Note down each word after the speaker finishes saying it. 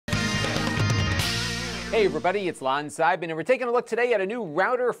Hey everybody, it's Lon.TV, and we're taking a look today at a new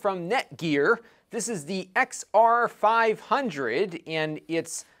router from NETGEAR. This is the XR500, and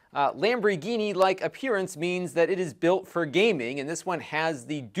its Lamborghini-like appearance means that it is built for gaming, and this one has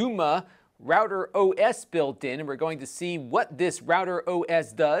the DUMA router OS built in, and we're going to see what this router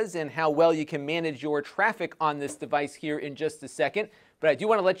OS does and how well you can manage your traffic on this device here in just a second. But I do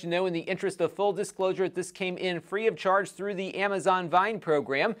want to let you know, in the interest of full disclosure, that this came in free of charge through the Amazon Vine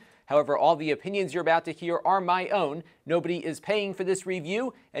program. However, all the opinions you're about to hear are my own. Nobody is paying for this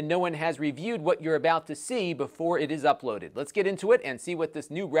review, and no one has reviewed what you're about to see before it is uploaded. Let's get into it and see what this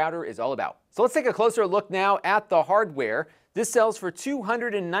new router is all about. So let's take a closer look now at the hardware. This sells for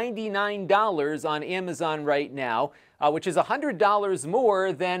 $299 on Amazon right now, which is $100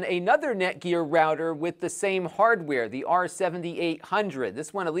 more than another NETGEAR router with the same hardware, the R7800.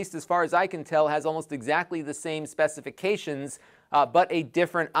 This one, at least as far as I can tell, has almost exactly the same specifications, but a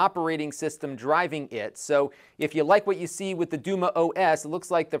different operating system driving it. So if you like what you see with the DumaOS, it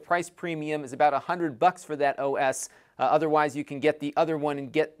looks like the price premium is about $100 for that OS. Otherwise, you can get the other one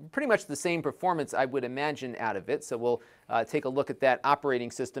and get pretty much the same performance, I would imagine, out of it. So we'll take a look at that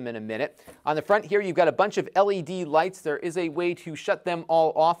operating system in a minute. On the front here, you've got a bunch of LED lights. There is a way to shut them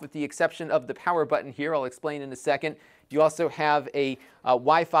all off with the exception of the power button here. I'll explain in a second. You also have a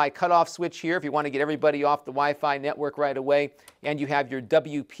Wi-Fi cutoff switch here if you want to get everybody off the Wi-Fi network right away. And you have your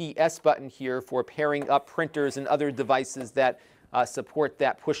WPS button here for pairing up printers and other devices that support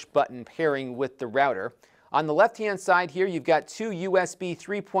that push button pairing with the router. On the left-hand side here, you've got two USB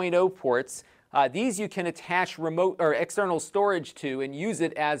 3.0 ports. These you can attach remote or external storage to and use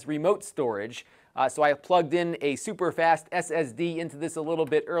it as remote storage. So I plugged in a super fast SSD into this a little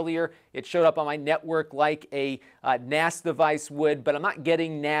bit earlier. It showed up on my network like a NAS device would, but I'm not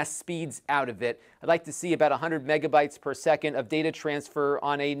getting NAS speeds out of it. I'd like to see about 100 megabytes per second of data transfer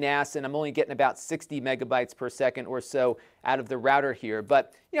on a NAS, and I'm only getting about 60 megabytes per second or so out of the router here.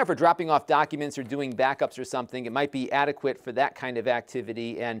 But you know, for dropping off documents or doing backups or something, it might be adequate for that kind of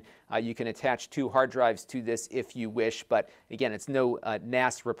activity, and you can attach two hard drives to this if you wish. But again, it's no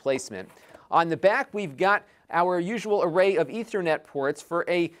NAS replacement. On the back, we've got our usual array of Ethernet ports. For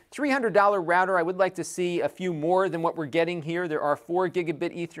a $300 router, I would like to see a few more than what we're getting here. There are 4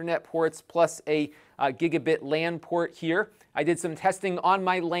 gigabit Ethernet ports plus a gigabit LAN port here. I did some testing on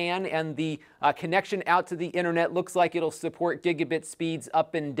my LAN, and the connection out to the internet looks like it'll support gigabit speeds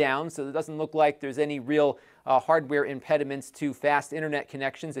up and down, so it doesn't look like there's any real hardware impediments to fast internet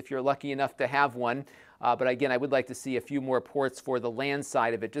connections if you're lucky enough to have one. But again, I would like to see a few more ports for the LAN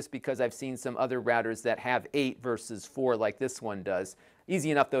side of it, just because I've seen some other routers that have 8 versus 4 like this one does.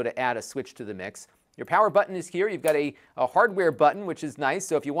 Easy enough, though, to add a switch to the mix. Your power button is here. You've got a hardware button, which is nice.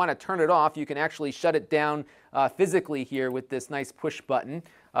 So if you want to turn it off, you can actually shut it down physically here with this nice push button.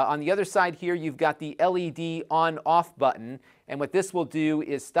 On the other side here, you've got the LED on-off button. And what this will do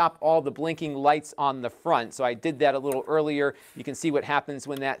is stop all the blinking lights on the front. So I did that a little earlier. You can see what happens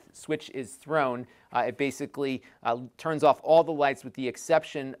when that switch is thrown. It basically turns off all the lights with the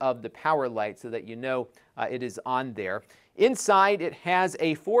exception of the power light so that you know it is on there. Inside, it has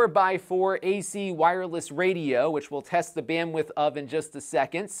a 4x4 AC wireless radio, which we'll test the bandwidth of in just a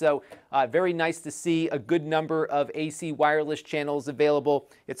second. So very nice to see a good number of AC wireless channels available.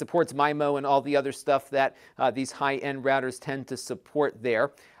 It supports MIMO and all the other stuff that these high-end routers tend to support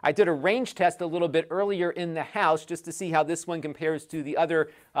there. I did a range test a little bit earlier in the house just to see how this one compares to the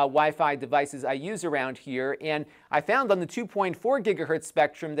other Wi-Fi devices I use around here. And I found on the 2.4 gigahertz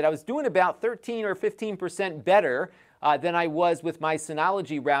spectrum that I was doing about 13 or 15% better than I was with my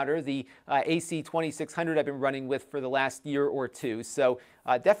Synology router, the AC2600 I've been running with for the last year or two. So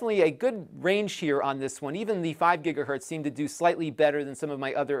definitely a good range here on this one. Even the 5 gigahertz seemed to do slightly better than some of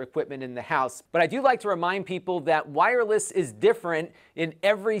my other equipment in the house. But I do like to remind people that wireless is different in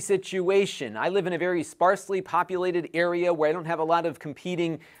every situation. I live in a very sparsely populated area where I don't have a lot of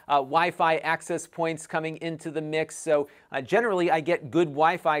competing Wi-Fi access points coming into the mix. So generally, I get good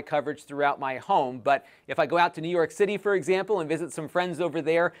Wi-Fi coverage throughout my home. But if I go out to New York City, for example, and visit some friends over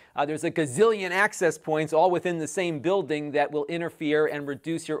there, there's a gazillion access points all within the same building that will interfere and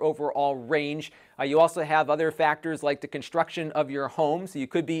reduce your overall range. You also have other factors like the construction of your home. So you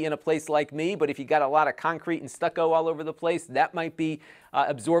could be in a place like me, but if you got a lot of concrete and stucco all over the place, that might be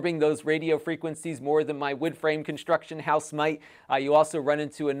absorbing those radio frequencies more than my wood frame construction house might. You also run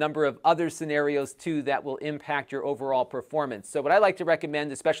into a number of other scenarios too that will impact your overall performance. So what I like to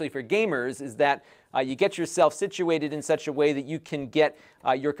recommend, especially for gamers, is that you get yourself situated in such a way that you can get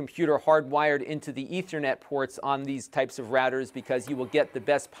your computer hardwired into the Ethernet ports on these types of routers, because you will get the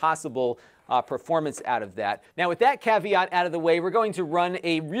best possible performance out of that. Now, with that caveat out of the way, we're going to run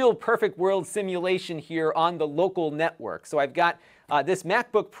a real perfect world simulation here on the local network. So I've got this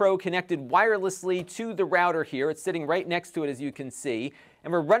MacBook Pro connected wirelessly to the router here. It's sitting right next to it, as you can see.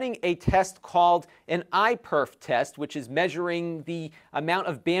 And we're running a test called an iPerf test, which is measuring the amount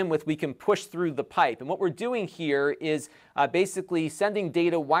of bandwidth we can push through the pipe. And what we're doing here is basically sending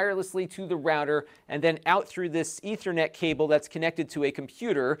data wirelessly to the router and then out through this Ethernet cable that's connected to a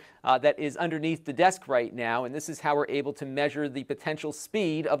computer that is underneath the desk right now. And this is how we're able to measure the potential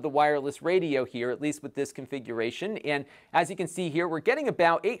speed of the wireless radio here, at least with this configuration. And as you can see here, we're getting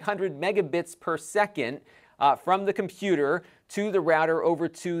about 800 megabits per second from the computer to the router over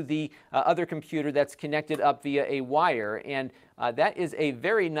to the other computer that's connected up via a wire. And that is a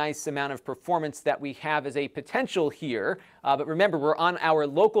very nice amount of performance that we have as a potential here. But remember, we're on our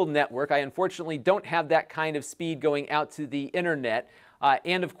local network. I unfortunately don't have that kind of speed going out to the internet.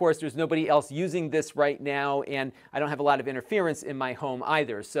 And of course, there's nobody else using this right now, and I don't have a lot of interference in my home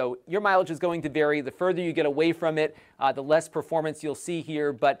either. So your mileage is going to vary. The further you get away from it, the less performance you'll see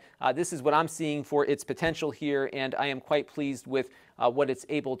here. But this is what I'm seeing for its potential here, and I am quite pleased with what it's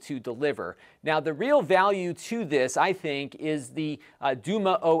able to deliver. Now, the real value to this, I think, is the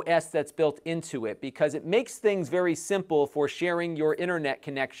DumaOS that's built into it, because it makes things very simple for sharing your internet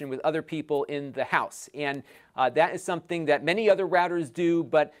connection with other people in the house. And that is something that many other routers do,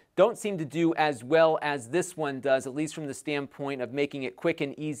 but don't seem to do as well as this one does, at least from the standpoint of making it quick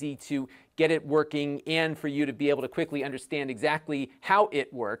and easy to get it working and for you to be able to quickly understand exactly how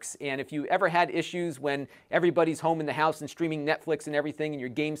it works. And if you ever had issues when everybody's home in the house and streaming Netflix and everything and your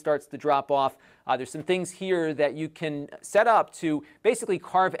game starts to drop off, there's some things here that you can set up to basically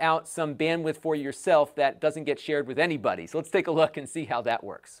carve out some bandwidth for yourself that doesn't get shared with anybody. So let's take a look and see how that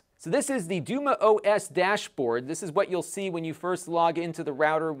works. So this is the DumaOS dashboard. This is what you'll see when you first log into the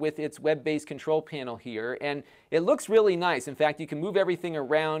router with its web-based control panel here. And it looks really nice. In fact, you can move everything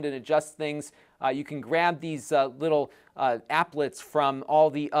around and adjust things. You can grab these little applets from all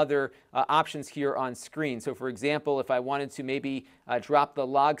the other options here on screen. So for example, if I wanted to maybe drop the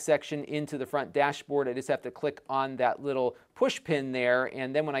log section into the front dashboard, I just have to click on that little push pin there.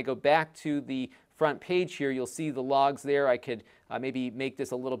 And then when I go back to the front page here, you'll see the logs there. I could maybe make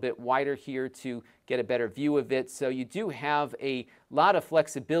this a little bit wider here to get a better view of it. So you do have a lot of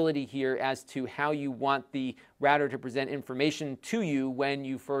flexibility here as to how you want the router to present information to you when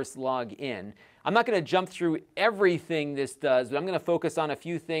you first log in. I'm not going to jump through everything this does, but I'm going to focus on a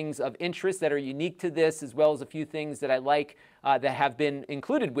few things of interest that are unique to this, as well as a few things that I like that have been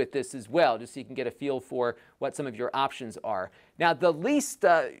included with this as well, just so you can get a feel for what some of your options are. Now, the least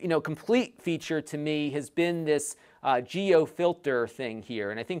complete feature to me has been this geo filter thing here,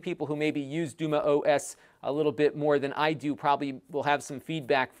 and I think people who maybe use DumaOS a little bit more than I do probably will have some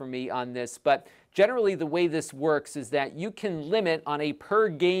feedback from me on this. But generally, the way this works is that you can limit on a per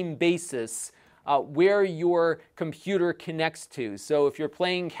game basis where your computer connects to. So if you're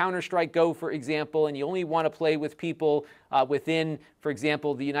playing Counter-Strike Go, for example, and you only want to play with people within, for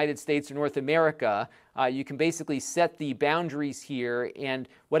example, the United States or North America, you can basically set the boundaries here, and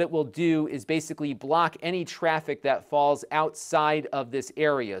what it will do is basically block any traffic that falls outside of this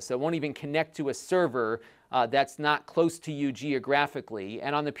area. So it won't even connect to a server that's not close to you geographically.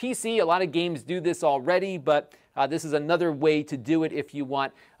 And on the PC, a lot of games do this already, but this is another way to do it if you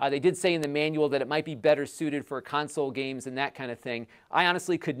want. They did say in the manual that it might be better suited for console games and that kind of thing. I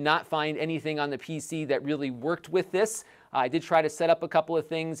honestly could not find anything on the PC that really worked with this. I did try to set up a couple of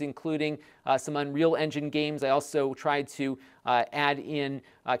things, including some Unreal Engine games. I also tried to add in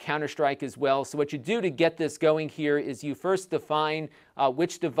Counter-Strike as well. So what you do to get this going here is you first define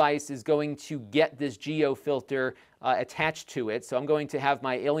which device is going to get this geo filter attached to it. So I'm going to have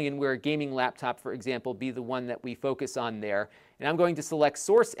my Alienware gaming laptop, for example, be the one that we focus on there. And I'm going to select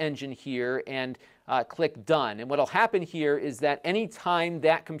Source Engine here and click Done. And what will happen here is that anytime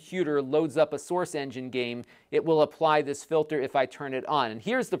that computer loads up a Source Engine game, it will apply this filter if I turn it on. And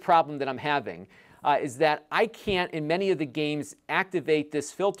here's the problem that I'm having. Is that I can't, in many of the games, activate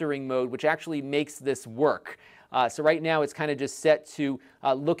this filtering mode, which actually makes this work. So right now it's kind of just set to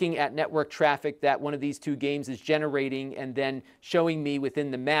looking at network traffic that one of these two games is generating and then showing me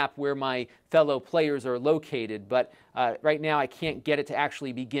within the map where my fellow players are located. But right now I can't get it to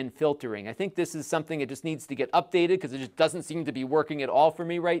actually begin filtering. I think this is something that just needs to get updated because it just doesn't seem to be working at all for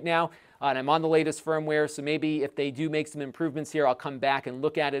me right now. And I'm on the latest firmware, so maybe if they do make some improvements here, I'll come back and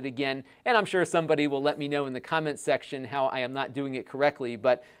look at it again. And I'm sure somebody will let me know in the comments section how I am not doing it correctly.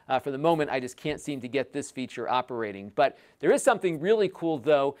 But for the moment, I just can't seem to get this feature operating. But there is something really cool,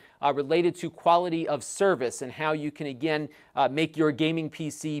 though, related to quality of service and how you can, again, make your gaming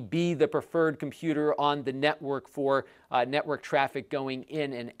PC be the preferred computer on the network for network traffic going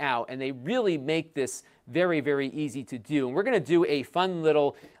in and out. And they really make this very, very easy to do. And we're going to do a fun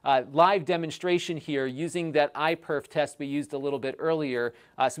little live demonstration here using that iPerf test we used a little bit earlier,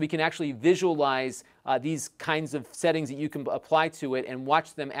 so we can actually visualize these kinds of settings that you can apply to it and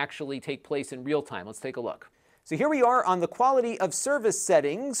watch them actually take place in real time. Let's take a look. So here we are on the quality of service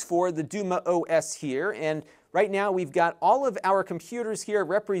settings for the DumaOS here, and right now we've got all of our computers here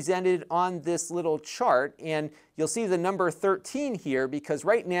represented on this little chart, and you'll see the number 13 here because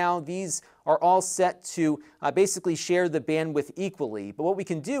right now these are all set to basically share the bandwidth equally. But what we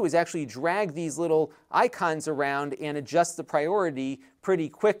can do is actually drag these little icons around and adjust the priority pretty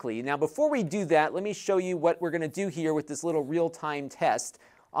quickly. Now before we do that, let me show you what we're going to do here with this little real-time test.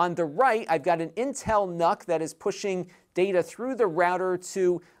 On the right, I've got an Intel NUC that is pushing data through the router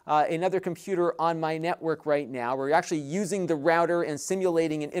to another computer on my network right now. We're actually using the router and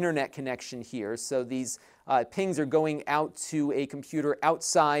simulating an internet connection here. So these pings are going out to a computer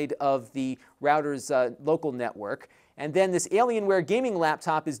outside of the router's local network. And then this Alienware gaming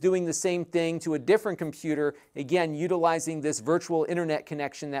laptop is doing the same thing to a different computer, again, utilizing this virtual internet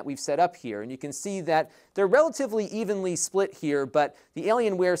connection that we've set up here. And you can see that they're relatively evenly split here, but the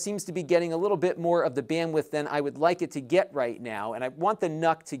Alienware seems to be getting a little bit more of the bandwidth than I would like it to get right now. And I want the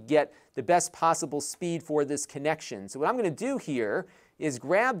NUC to get the best possible speed for this connection. So what I'm going to do here is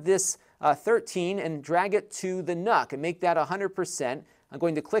grab this 13 and drag it to the NUC and make that 100%. I'm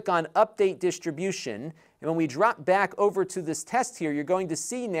going to click on Update Distribution, and when we drop back over to this test here, you're going to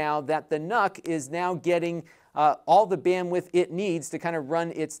see now that the NUC is now getting all the bandwidth it needs to kind of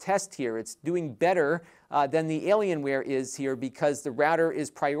run its test here. It's doing better than the Alienware is here because the router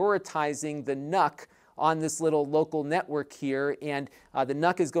is prioritizing the NUC on this little local network here, and the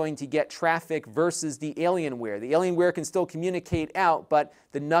NUC is going to get traffic versus the Alienware. The Alienware can still communicate out, but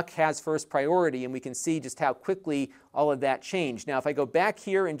the NUC has first priority, and we can see just how quickly all of that changed. Now, if I go back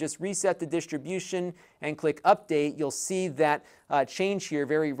here and just reset the distribution and click Update, you'll see that change here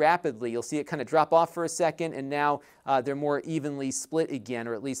very rapidly. You'll see it kind of drop off for a second, and now they're more evenly split again,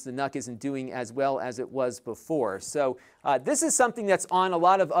 or at least the NUC isn't doing as well as it was before. So this is something that's on a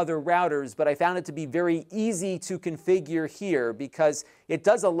lot of other routers, but I found it to be very easy to configure here because it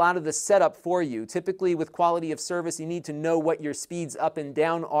does a lot of the setup for you. Typically with quality of service, you need to know what your speeds up and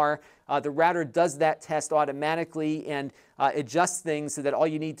down are. The router does that test automatically and adjusts things so that all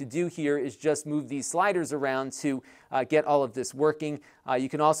you need to do here is just move these sliders around to get all of this working. You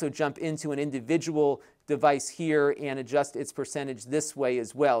can also jump into an individual device here and adjust its percentage this way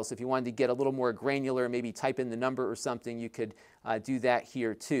as well. So if you wanted to get a little more granular, maybe type in the number or something, you could do that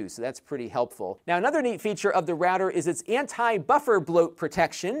here too. So that's pretty helpful. Now another neat feature of the router is its anti-buffer bloat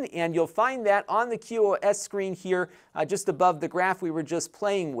protection, and you'll find that on the QoS screen here just above the graph we were just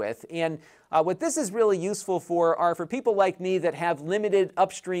playing with. And what this is really useful for are for people like me that have limited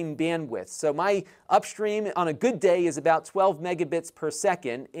upstream bandwidth. So my upstream on a good day is about 12 megabits per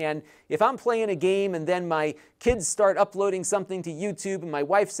second, and if I'm playing a game and then my kids start uploading something to YouTube and my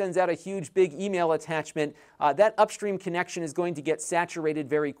wife sends out a huge big email attachment, that upstream connection is going to get saturated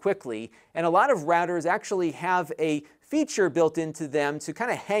very quickly. And a lot of routers actually have a feature built into them to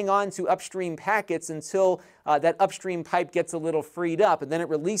kind of hang on to upstream packets until that upstream pipe gets a little freed up, and then it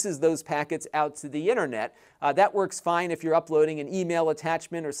releases those packets out to the internet. That works fine if you're uploading an email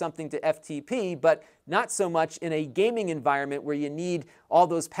attachment or something to FTP, but not so much in a gaming environment where you need all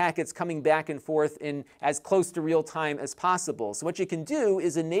those packets coming back and forth in as close to real time as possible. So what you can do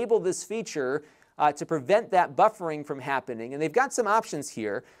is enable this feature to prevent that buffering from happening. And they've got some options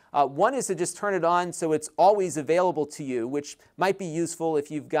here. One is to just turn it on so it's always available to you, which might be useful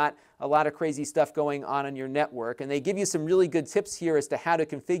if you've got a lot of crazy stuff going on your network. And they give you some really good tips here as to how to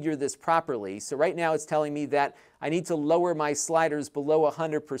configure this properly. So right now it's telling me that I need to lower my sliders below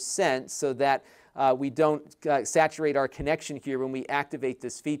 100% so that we don't saturate our connection here when we activate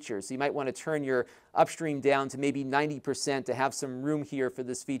this feature. So you might want to turn your upstream down to maybe 90% to have some room here for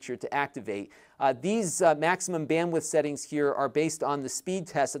this feature to activate. These maximum bandwidth settings here are based on the speed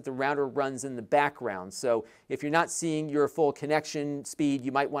test that the router runs in the background. So if you're not seeing your full connection speed,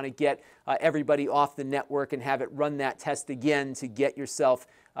 you might want to get get everybody off the network and have it run that test again to get yourself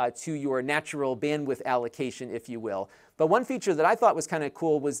to your natural bandwidth allocation, if you will. But one feature that I thought was kind of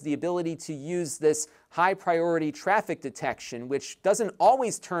cool was the ability to use this high priority traffic detection, which doesn't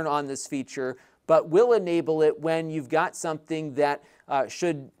always turn on this feature, but will enable it when you've got something that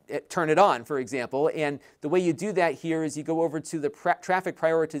should turn it on, for example. And the way you do that here is you go over to the traffic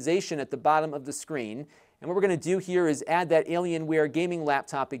prioritization at the bottom of the screen. And what we're going to do here is add that Alienware gaming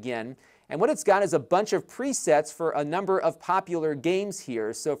laptop again. And what it's got is a bunch of presets for a number of popular games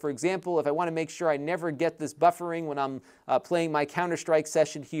here. So for example, if I want to make sure I never get this buffering when I'm playing my Counter-Strike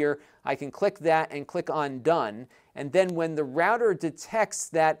session here, I can click that and click on Done. And then when the router detects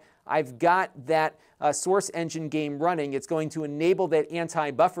that I've got that source engine game running, it's going to enable that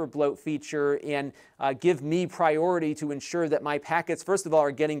anti-buffer bloat feature and give me priority to ensure that my packets, first of all,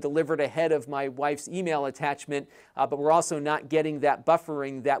 are getting delivered ahead of my wife's email attachment, but we're also not getting that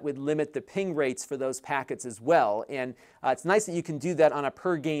buffering that would limit the ping rates for those packets as well. And it's nice that you can do that on a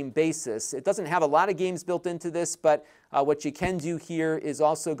per game basis. It doesn't have a lot of games built into this, but what you can do here is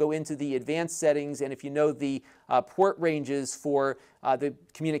also go into the advanced settings, and if you know the port ranges for the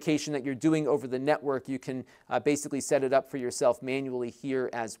communication that you're doing over the network, you can basically set it up for yourself manually here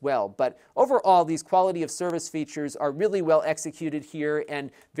as well. But overall, these quality of service features are really well executed here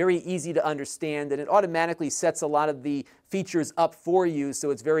and very easy to understand, and it automatically sets a lot of the features up for you, so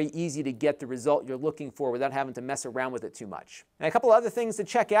it's very easy to get the result you're looking for without having to mess around with it too much. And a couple other things to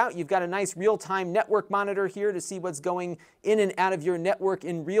check out. You've got a nice real-time network monitor here to see what's going in and out of your network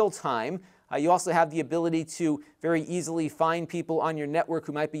in real time. You also have the ability to very easily find people on your network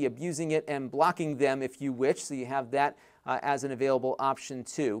who might be abusing it and blocking them if you wish, so you have that as an available option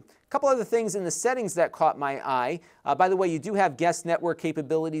too. A couple other things in the settings that caught my eye. By the way, you do have guest network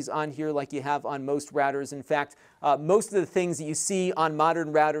capabilities on here like you have on most routers. In fact, most of the things that you see on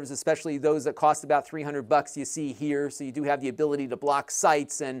modern routers, especially those that cost about $300, you see here. So you do have the ability to block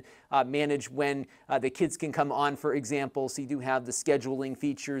sites and manage when the kids can come on, for example. So you do have the scheduling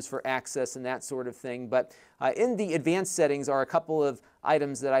features for access and that sort of thing. But in the advanced settings are a couple of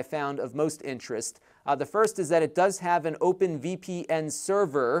items that I found of most interest. The first is that it does have an OpenVPN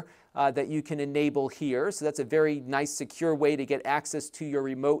server that you can enable here. So that's a very nice, secure way to get access to your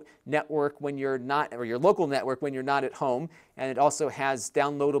remote network when you're not, or your local network when you're not at home. And it also has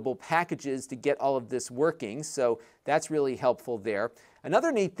downloadable packages to get all of this working. So that's really helpful there.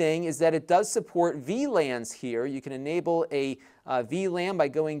 Another neat thing is that it does support VLANs here. You can enable a VLAN by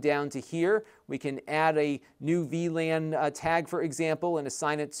going down to here. We can add a new VLAN tag, for example, and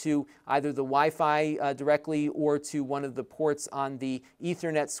assign it to either the Wi-Fi directly or to one of the ports on the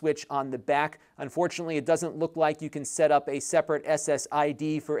Ethernet switch on the back. Unfortunately, it doesn't look like you can set up a separate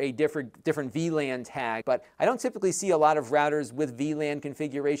SSID for a different VLAN tag, but I don't typically see a lot of routers with VLAN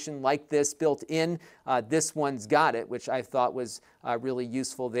configuration like this built in. This one's got it, which I thought was really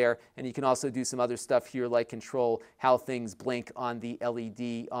useful there. And you can also do some other stuff here like control how things blink on the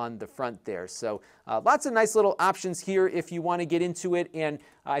LED on the front there. So lots of nice little options here if you want to get into it, and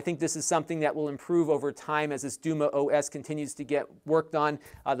I think this is something that will improve over time as this DumaOS continues to get worked on.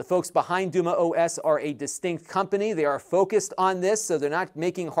 The folks behind DumaOS are a distinct company. They are focused on this, so they're not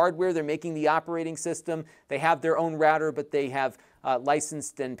making hardware, they're making the operating system. They have their own router, but they have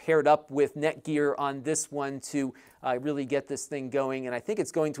licensed and paired up with NETGEAR on this one to really get this thing going, and I think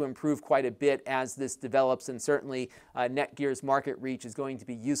it's going to improve quite a bit as this develops, and certainly NETGEAR's market reach is going to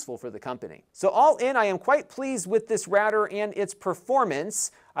be useful for the company. So all in, I am quite pleased with this router and its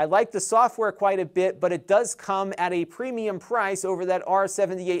performance. I like the software quite a bit, but it does come at a premium price over that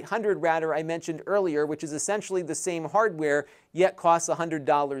R7800 router I mentioned earlier, which is essentially the same hardware, yet costs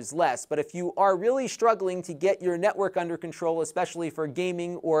 $100 less. But if you are really struggling to get your network under control, especially for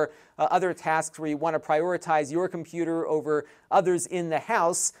gaming or other tasks where you want to prioritize your computer over others in the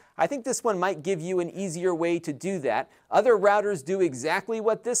house, I think this one might give you an easier way to do that. Other routers do exactly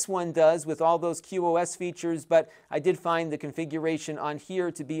what this one does with all those QoS features, but I did find the configuration on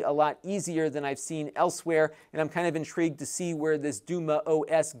here to be a lot easier than I've seen elsewhere, and I'm kind of intrigued to see where this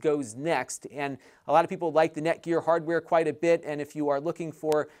DumaOS goes next. And a lot of people like the NETGEAR hardware quite a bit, and if you are looking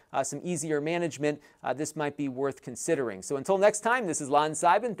for some easier management, this might be worth considering. So until next time, this is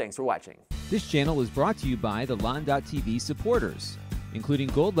Lon.TV. Thanks for watching. This channel is brought to you by the Lon.TV supporters, including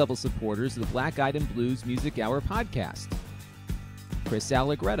gold-level supporters of the Black Eyed and Blues Music Hour podcast, Chris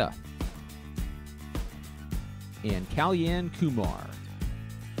Allegretta, and Kalyan Kumar.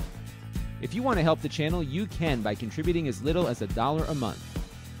 If you want to help the channel, you can by contributing as little as $1 a month.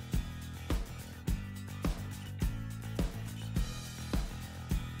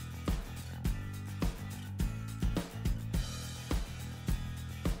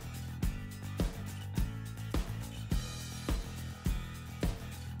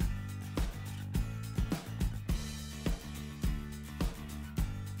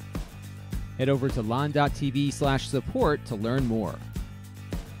 Head over to Lon.TV/support to learn more.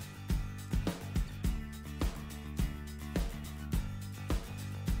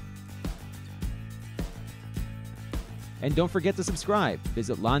 And don't forget to subscribe.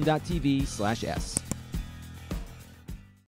 Visit Lon.TV/s.